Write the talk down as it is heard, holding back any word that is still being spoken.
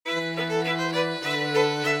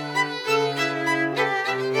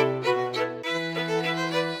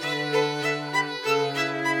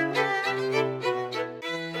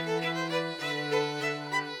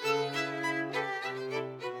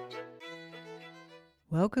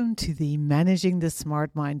Welcome to the Managing the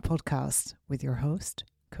Smart Mind podcast with your host,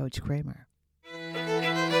 Coach Kramer.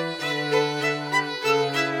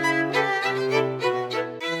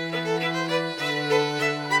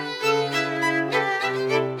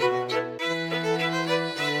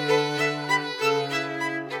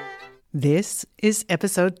 This is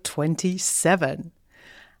episode 27,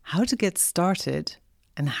 how to get started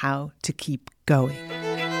and how to keep going.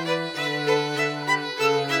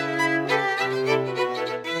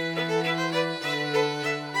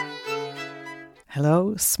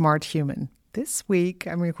 Hello, smart human. This week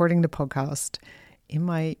I'm recording the podcast in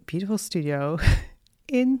my beautiful studio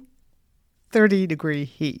in 30-degree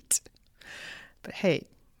heat. But hey,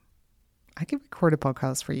 I can record a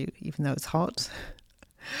podcast for you even though it's hot.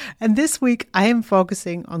 And this week I am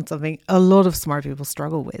focusing on something a lot of smart people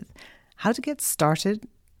struggle with. How to get started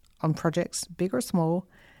on projects, big or small,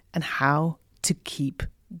 and how to keep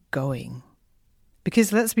going.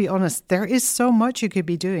 Because let's be honest, there is so much you could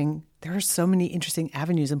be doing. There are so many interesting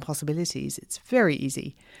avenues and possibilities. It's very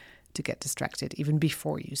easy to get distracted even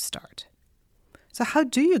before you start. So how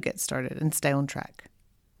do you get started and stay on track?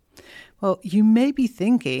 Well, you may be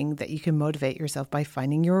thinking that you can motivate yourself by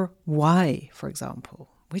finding your why, for example,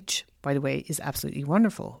 which, by the way, is absolutely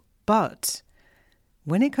wonderful. But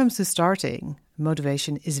when it comes to starting,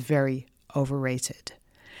 motivation is very overrated.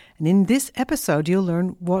 And in this episode, you'll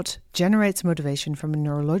learn what generates motivation from a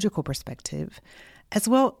neurological perspective, as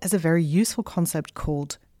well as a very useful concept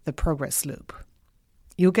called the progress loop.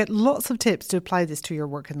 You'll get lots of tips to apply this to your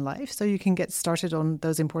work and life so you can get started on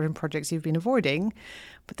those important projects you've been avoiding,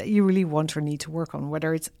 but that you really want or need to work on,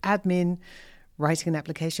 whether it's admin, writing an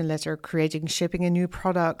application letter, shipping a new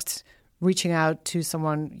product, reaching out to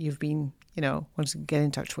someone you've been, wanting to get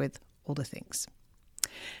in touch with, all the things.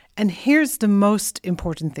 And here's the most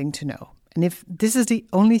important thing to know. And if this is the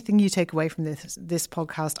only thing you take away from this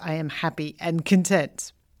podcast, I am happy and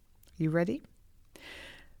content. You ready?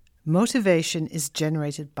 Motivation is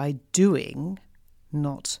generated by doing,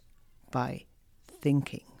 not by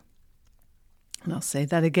thinking. And I'll say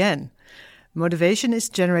that again. Motivation is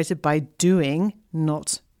generated by doing,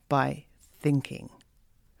 not by thinking.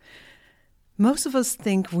 Most of us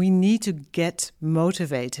think we need to get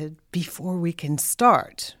motivated before we can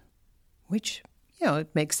start, which,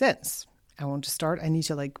 it makes sense. I want to start. I need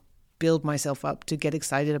to build myself up to get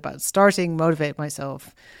excited about starting, motivate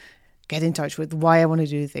myself, get in touch with why I want to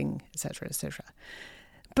do the thing, etc., etc.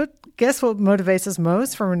 But guess what motivates us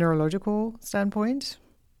most from a neurological standpoint?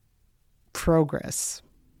 Progress.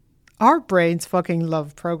 Our brains fucking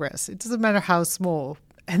love progress. It doesn't matter how small.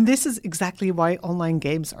 And this is exactly why online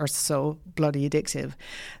games are so bloody addictive.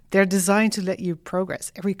 They're designed to let you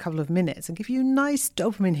progress every couple of minutes and give you a nice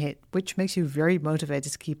dopamine hit, which makes you very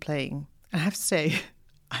motivated to keep playing. I have to say,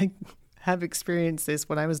 I have experienced this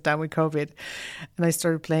when I was down with COVID and I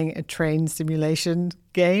started playing a train simulation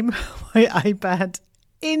game on my iPad.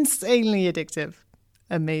 Insanely addictive.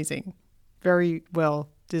 Amazing. Very well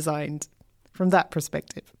designed from that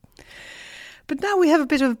perspective. But now we have a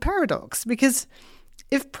bit of a paradox, because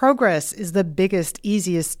if progress is the biggest,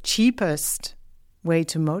 easiest, cheapest way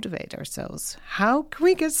to motivate ourselves, how can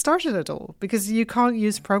we get started at all? Because you can't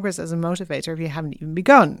use progress as a motivator if you haven't even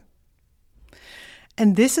begun.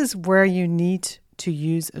 And this is where you need to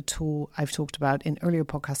use a tool I've talked about in earlier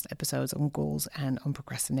podcast episodes on goals and on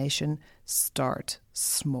procrastination. Start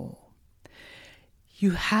small.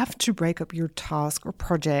 You have to break up your task or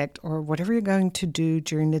project or whatever you're going to do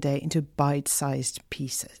during the day into bite-sized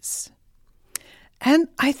pieces. And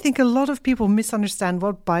I think a lot of people misunderstand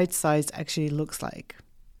what bite-sized actually looks like.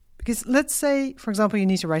 Because let's say, for example, you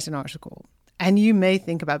need to write an article. And you may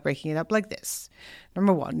think about breaking it up like this.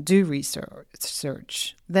 Number 1, do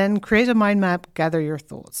research. Then create a mind map, gather your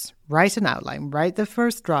thoughts. Write an outline, write the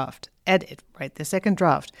first draft, edit, write the second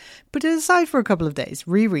draft. Put it aside for a couple of days,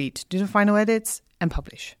 reread, do the final edits, and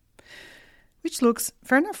publish. Which looks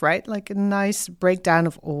fair enough, right? Like a nice breakdown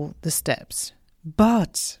of all the steps.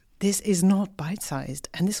 But this is not bite-sized,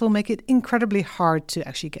 and this will make it incredibly hard to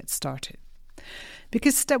actually get started.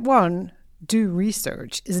 Because step 1, do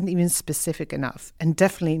research, isn't even specific enough, and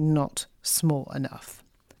definitely not small enough.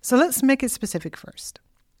 So let's make it specific first.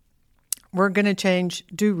 We're going to change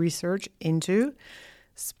do research into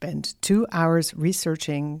spend 2 hours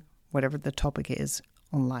researching whatever the topic is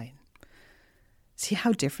online. See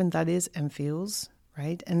how different that is and feels,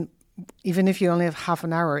 right? And even if you only have half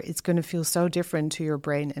an hour, it's going to feel so different to your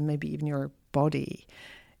brain and maybe even your body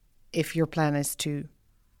if your plan is to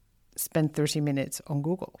spend 30 minutes on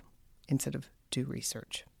Google instead of do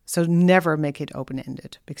research. So never make it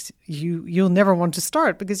open-ended, because you'll never want to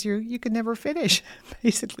start because you can never finish,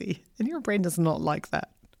 basically. And your brain does not like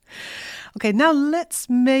that. Okay, now let's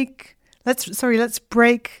break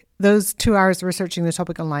those 2 hours researching the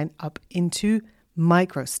topic online up into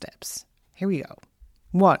micro steps. Here we go.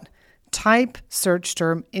 1, type search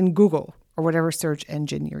term in Google or whatever search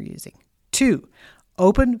engine you're using. 2,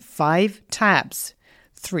 open 5 tabs.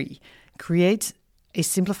 3, create a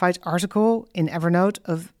simplified article in Evernote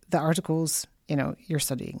of the articles you're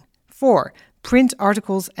studying. 4, print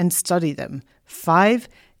articles and study them. 5,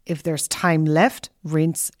 if there's time left,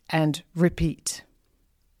 rinse and repeat.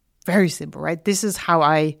 Very simple, right? This is how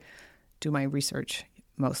I do my research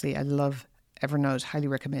mostly. I love Evernote, highly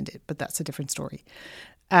recommend it, but that's a different story.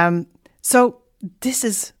 So this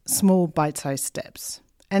is small bite-sized steps.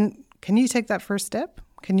 And can you take that first step?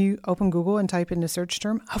 Can you open Google and type in a search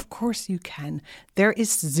term? Of course you can. There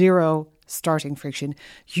is zero starting friction.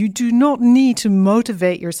 You do not need to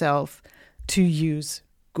motivate yourself to use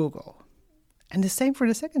Google. And the same for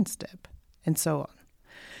the second step, and so on.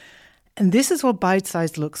 And this is what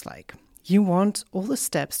bite-sized looks like. You want all the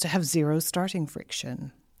steps to have zero starting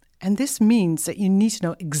friction. And this means that you need to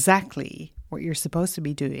know exactly what you're supposed to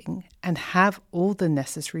be doing and have all the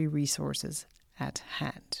necessary resources at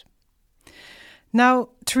hand. Now,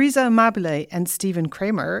 Teresa Amabile and Stephen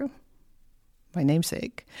Kramer, my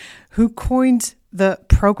namesake, who coined the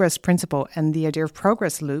progress principle and the idea of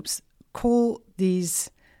progress loops, call these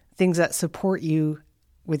things that support you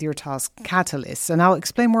with your task catalysts. And I'll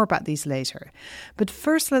explain more about these later. But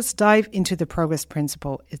first, let's dive into the progress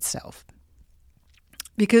principle itself.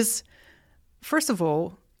 Because, first of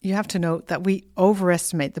all, you have to note that we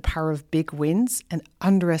overestimate the power of big wins and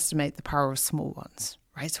underestimate the power of small ones,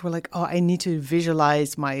 right? So we're like, oh, I need to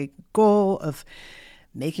visualize my goal of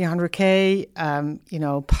making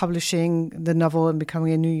 100K, publishing the novel and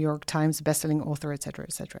becoming a New York Times bestselling author, et cetera,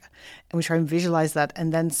 et cetera. And we try and visualize that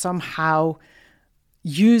and then somehow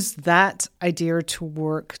use that idea to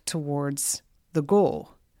work towards the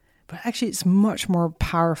goal. But actually, it's much more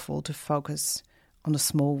powerful to focus on the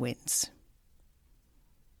small wins.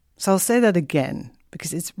 So I'll say that again,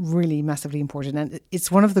 because it's really massively important. And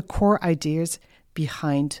it's one of the core ideas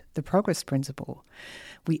behind the progress principle.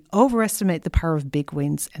 We overestimate the power of big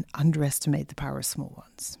wins and underestimate the power of small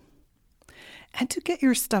ones. And to get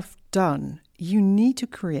your stuff done, you need to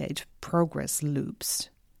create progress loops,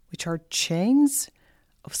 which are chains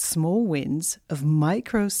of small wins, of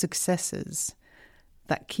micro successes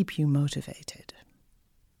that keep you motivated.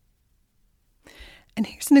 And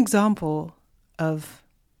here's an example of,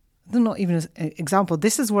 not even an example,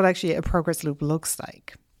 this is what actually a progress loop looks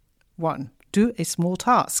like. 1, do a small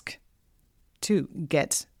task. 2,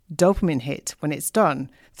 get dopamine hit when it's done.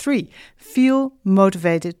 3, feel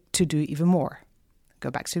motivated to do even more. Go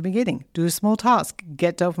back to the beginning. Do a small task,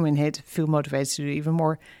 get dopamine hit, feel motivated to do even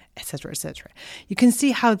more, etc., etc. You can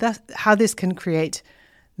see how this can create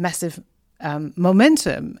massive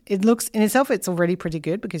momentum. It looks in itself, it's already pretty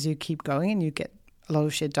good because you keep going and you get a lot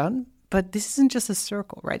of shit done. But this isn't just a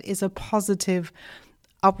circle, right? It's a positive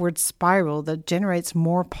upward spiral that generates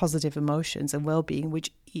more positive emotions and well-being,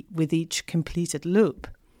 which with each completed loop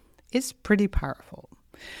is pretty powerful.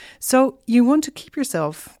 So you want to keep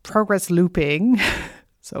yourself progress looping,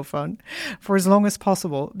 so fun, for as long as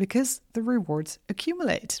possible because the rewards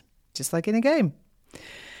accumulate, just like in a game.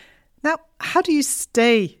 Now, how do you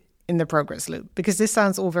stay in the progress loop? Because this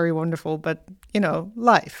sounds all very wonderful, but,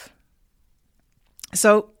 life.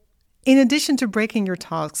 So in addition to breaking your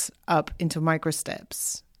tasks up into micro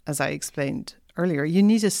steps, as I explained earlier, you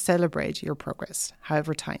need to celebrate your progress,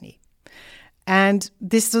 however tiny. And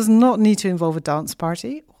this does not need to involve a dance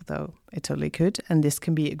party, although it totally could. And this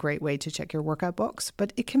can be a great way to check your workout box.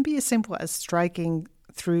 But it can be as simple as striking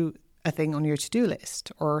through a thing on your to-do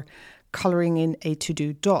list, or coloring in a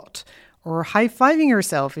to-do dot, or high-fiving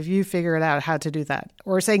yourself if you figure it out how to do that,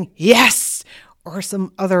 or saying yes, or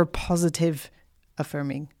some other positive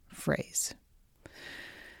affirming phrase.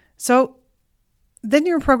 So then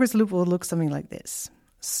your progress loop will look something like this.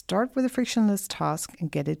 Start with a frictionless task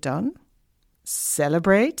and get it done.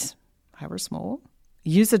 Celebrate, however small.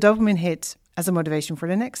 Use the dopamine hit as a motivation for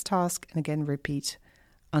the next task, and again repeat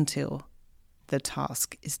until the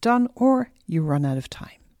task is done or you run out of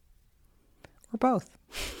time. Or both.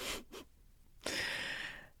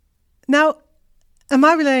 Now,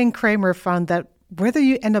 Amabile and Kramer found that whether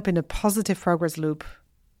you end up in a positive progress loop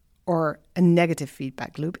or a negative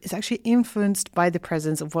feedback loop is actually influenced by the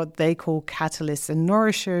presence of what they call catalysts and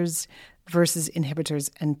nourishers versus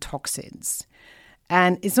inhibitors and toxins.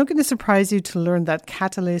 And it's not going to surprise you to learn that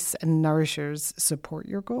catalysts and nourishers support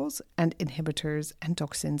your goals and inhibitors and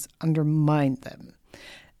toxins undermine them.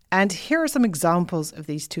 And here are some examples of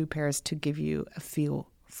these two pairs to give you a feel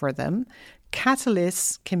for them.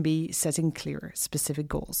 Catalysts can be setting clear, specific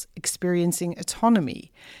goals, experiencing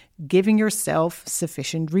autonomy, giving yourself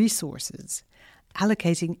sufficient resources,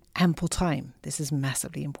 allocating ample time. This is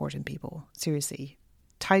massively important, people. Seriously,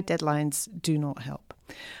 tight deadlines do not help.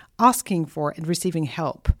 Asking for and receiving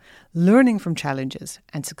help, learning from challenges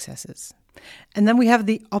and successes. And then we have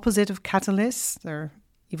the opposite of catalysts. They're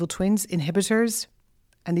evil twins, inhibitors.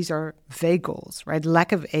 And these are vague goals, right?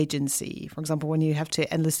 Lack of agency. For example, when you have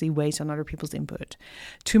to endlessly wait on other people's input.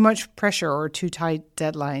 Too much pressure or too tight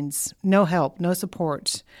deadlines. No help, no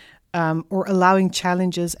support. Or allowing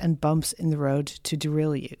challenges and bumps in the road to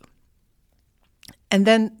derail you. And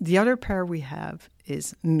then the other pair we have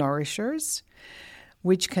is nourishers,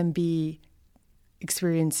 which can be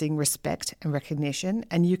experiencing respect and recognition.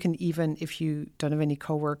 And you can even, if you don't have any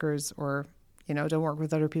coworkers or, don't work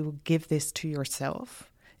with other people, give this to yourself.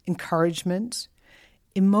 Encouragement,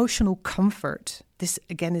 emotional comfort. This,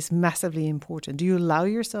 again, is massively important. Do you allow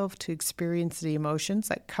yourself to experience the emotions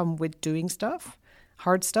that come with doing stuff,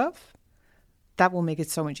 hard stuff? That will make it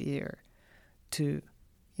so much easier to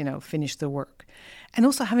finish the work. And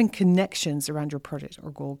also having connections around your project or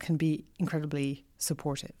goal can be incredibly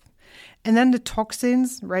supportive. And then the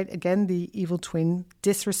toxins, right? Again, the evil twin,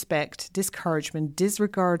 disrespect, discouragement,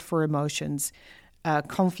 disregard for emotions,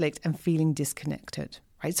 conflict, and feeling disconnected,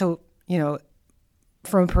 right? So,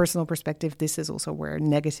 from a personal perspective, this is also where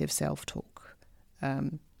negative self-talk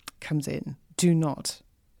comes in. Do not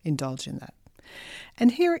indulge in that.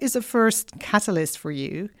 And here is a first catalyst for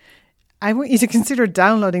you. I want you to consider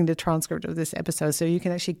downloading the transcript of this episode so you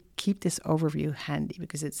can actually keep this overview handy,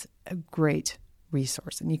 because it's a great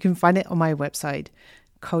resource. And you can find it on my website,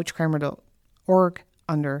 coachkramer.org,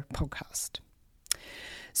 under podcast.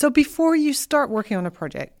 So before you start working on a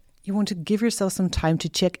project, you want to give yourself some time to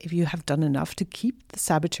check if you have done enough to keep the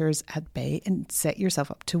saboteurs at bay and set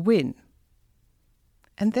yourself up to win.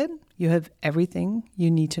 And then you have everything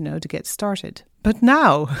you need to know to get started. But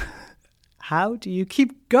now, how do you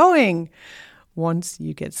keep going once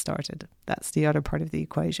you get started? That's the other part of the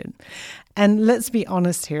equation. And let's be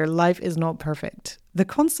honest here, life is not perfect. The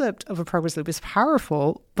concept of a progress loop is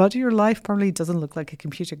powerful, but your life probably doesn't look like a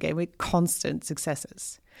computer game with constant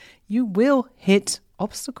successes. You will hit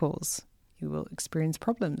obstacles. You will experience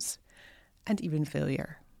problems and even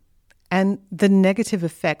failure. And the negative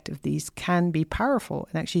effect of these can be powerful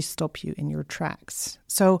and actually stop you in your tracks.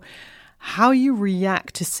 So how you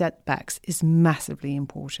react to setbacks is massively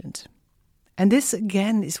important. And this,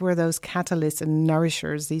 again, is where those catalysts and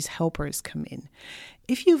nourishers, these helpers, come in.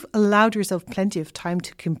 If you've allowed yourself plenty of time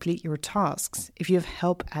to complete your tasks, if you have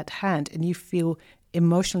help at hand and you feel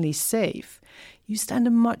emotionally safe, you stand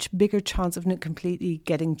a much bigger chance of not completely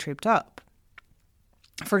getting tripped up.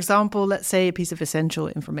 For example, let's say a piece of essential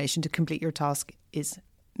information to complete your task is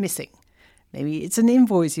missing. Maybe it's an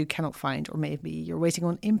invoice you cannot find, or maybe you're waiting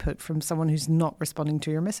on input from someone who's not responding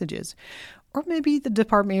to your messages. Or maybe the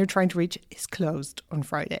department you're trying to reach is closed on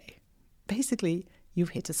Friday. Basically, you've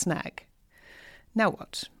hit a snag. Now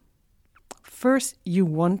what? First, you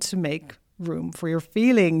want to make room for your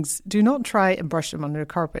feelings. Do not try and brush them under the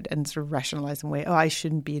carpet and sort of rationalize them away. Oh, I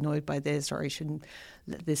shouldn't be annoyed by this, or I shouldn't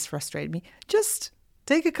let this frustrate me. Just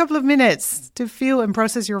take a couple of minutes to feel and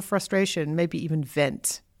process your frustration, maybe even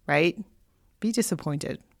vent, right? Be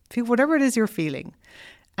disappointed. Feel whatever it is you're feeling.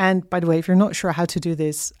 And by the way, if you're not sure how to do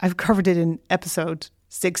this, I've covered it in episode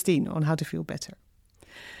 16 on how to feel better.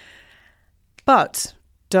 But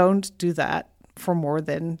don't do that for more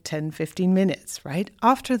than 10, 15 minutes, right?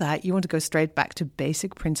 After that, you want to go straight back to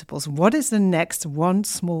basic principles. What is the next one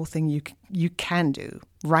small thing you can do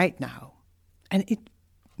right now? And it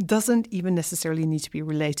doesn't even necessarily need to be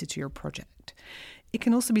related to your project. It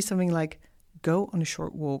can also be something like go on a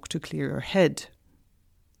short walk to clear your head,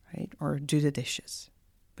 right? Or do the dishes.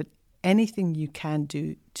 But anything you can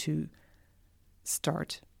do to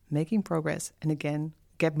start making progress and, again,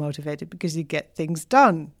 get motivated because you get things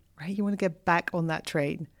done, right? You want to get back on that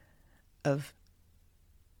train of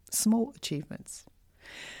small achievements.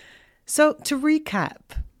 So to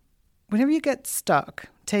recap, whenever you get stuck,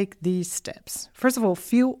 take these steps. First of all,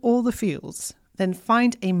 feel all the feels. Then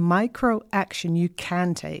find a micro action you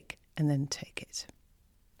can take and then take it.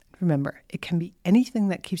 Remember, it can be anything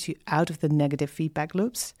that keeps you out of the negative feedback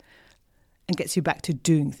loops and gets you back to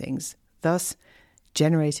doing things, thus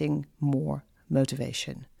generating more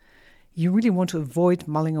motivation. You really want to avoid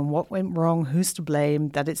mulling on what went wrong, who's to blame,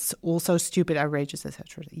 that it's all so stupid, outrageous,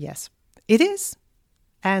 etc. Yes, it is,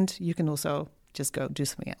 And you can also just go do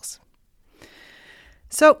something else.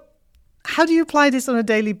 So how do you apply this on a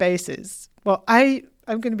daily basis? Well, I'm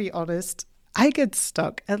going to be honest. I get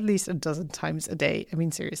stuck at least a dozen times a day. I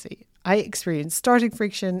mean, seriously, I experience starting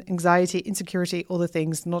friction, anxiety, insecurity, all the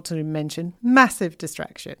things, not to mention massive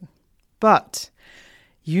distraction. But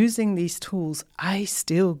using these tools, I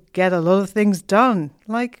still get a lot of things done,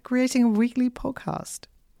 like creating a weekly podcast.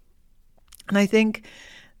 And I think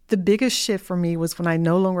the biggest shift for me was when I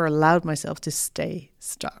no longer allowed myself to stay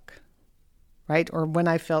stuck. Right? Or when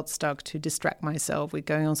I felt stuck, to distract myself with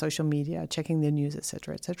going on social media, checking the news,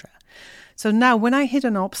 etc., etc. So now when I hit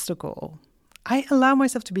an obstacle, I allow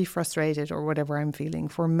myself to be frustrated or whatever I'm feeling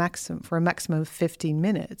for a maximum of 15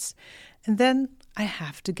 minutes. And then I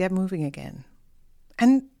have to get moving again.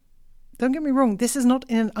 And don't get me wrong, this is not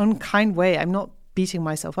in an unkind way. I'm not beating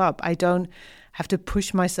myself up. I don't have to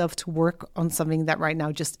push myself to work on something that right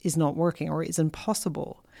now just is not working or is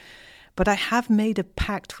impossible. But I have made a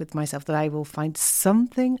pact with myself that I will find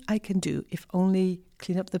something I can do, if only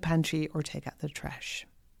clean up the pantry or take out the trash,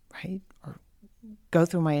 right? Or go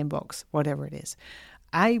through my inbox, whatever it is.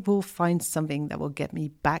 I will find something that will get me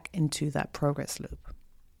back into that progress loop.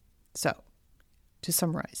 So, to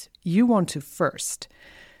summarize, you want to first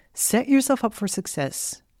set yourself up for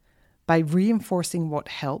success by reinforcing what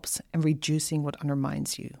helps and reducing what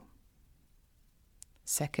undermines you.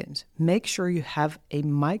 Second, make sure you have a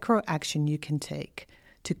micro action you can take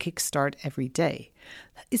to kickstart every day.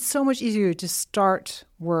 It's so much easier to start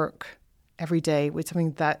work every day with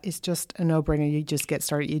something that is just a no-brainer. You just get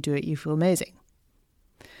started, you do it, you feel amazing.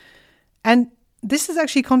 And this is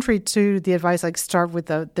actually contrary to the advice like start with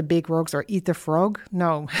the big rocks or eat the frog.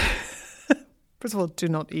 No. First of all, do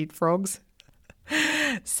not eat frogs.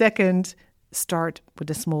 Second, start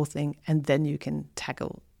with a small thing and then you can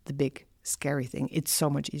tackle the big scary thing. It's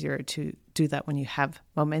so much easier to do that when you have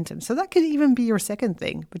momentum. So that could even be your second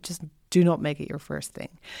thing, but just do not make it your first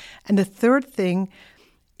thing. And the third thing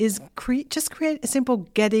is create a simple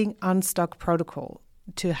getting unstuck protocol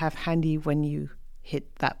to have handy when you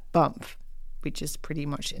hit that bump, which is pretty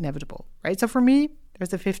much inevitable, right? So for me,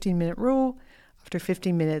 there's a 15-minute rule. After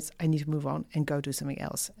 15 minutes, I need to move on and go do something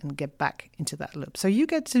else and get back into that loop. So you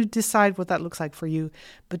get to decide what that looks like for you,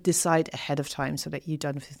 but decide ahead of time so that you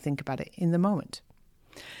don't have to think about it in the moment.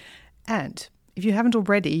 And if you haven't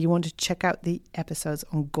already, you want to check out the episodes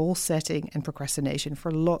on goal setting and procrastination for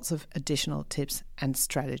lots of additional tips and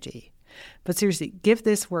strategy. But seriously, give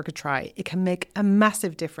this work a try. It can make a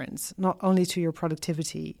massive difference, not only to your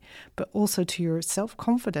productivity, but also to your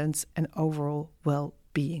self-confidence and overall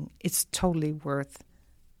well-being. It's totally worth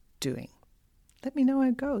doing. Let me know how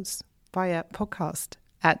it goes via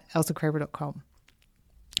podcast@elsakramer.com.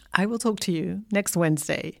 I will talk to you next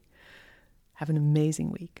Wednesday. Have an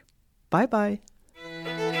amazing week. Bye-bye.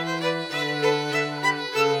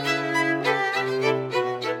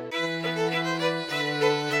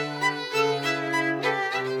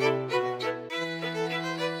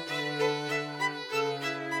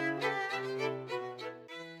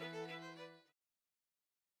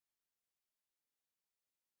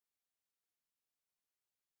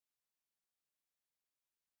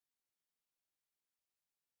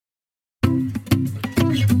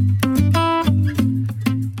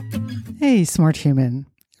 Hey, smart human.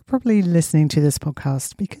 You're probably listening to this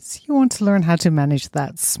podcast because you want to learn how to manage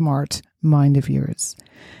that smart mind of yours.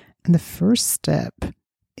 And the first step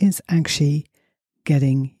is actually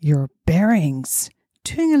getting your bearings,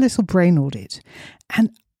 doing a little brain audit.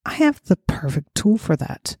 And I have the perfect tool for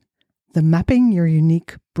that, the Mapping Your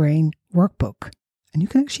Unique Brain Workbook. And you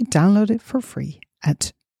can actually download it for free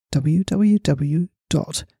at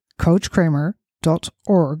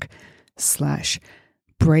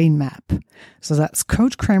www.coachkramer.org/brainmap. So that's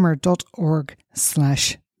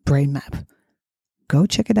coachkramer.org/brainmap. Go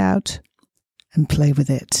check it out and play with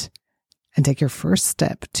it and take your first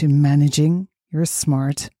step to managing your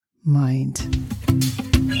smart mind.